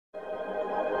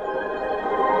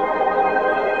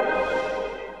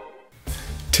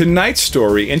Tonight's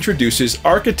story introduces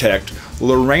architect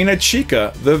Lorena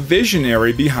Checa, the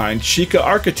visionary behind CHECA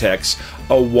Architects,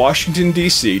 a Washington,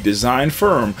 D.C. design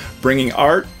firm bringing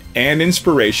art and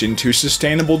inspiration to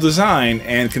sustainable design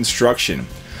and construction.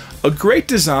 A great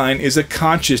design is a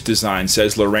conscious design,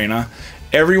 says Lorena.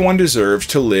 Everyone deserves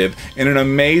to live in an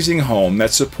amazing home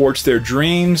that supports their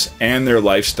dreams and their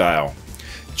lifestyle.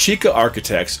 CHECA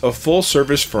Architects, a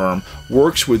full-service firm,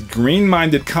 works with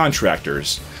green-minded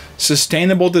contractors.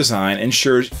 Sustainable design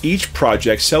ensures each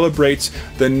project celebrates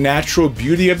the natural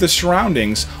beauty of the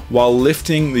surroundings while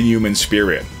lifting the human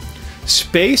spirit.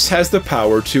 Space has the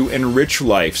power to enrich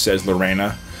life, says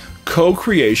Lorena.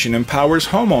 Co-creation empowers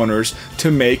homeowners to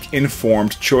make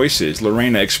informed choices,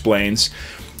 Lorena explains.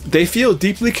 They feel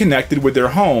deeply connected with their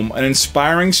home, an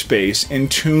inspiring space in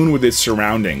tune with its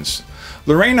surroundings.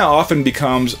 Lorena often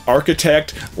becomes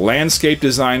architect, landscape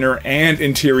designer, and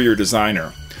interior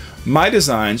designer. My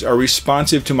designs are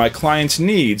responsive to my clients'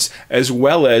 needs as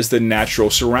well as the natural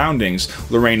surroundings,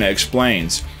 Lorena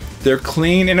explains. They're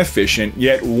clean and efficient,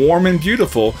 yet warm and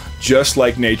beautiful, just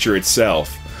like nature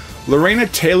itself. Lorena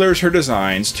tailors her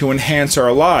designs to enhance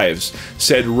our lives,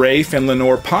 said Rafe and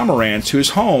Lenore Pomerantz,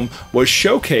 whose home was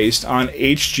showcased on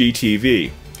HGTV.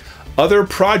 Other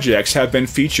projects have been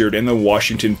featured in the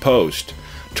Washington Post.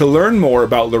 To learn more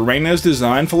about Lorena's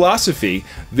design philosophy,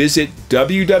 visit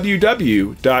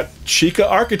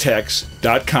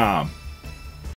www.checaarchitects.com.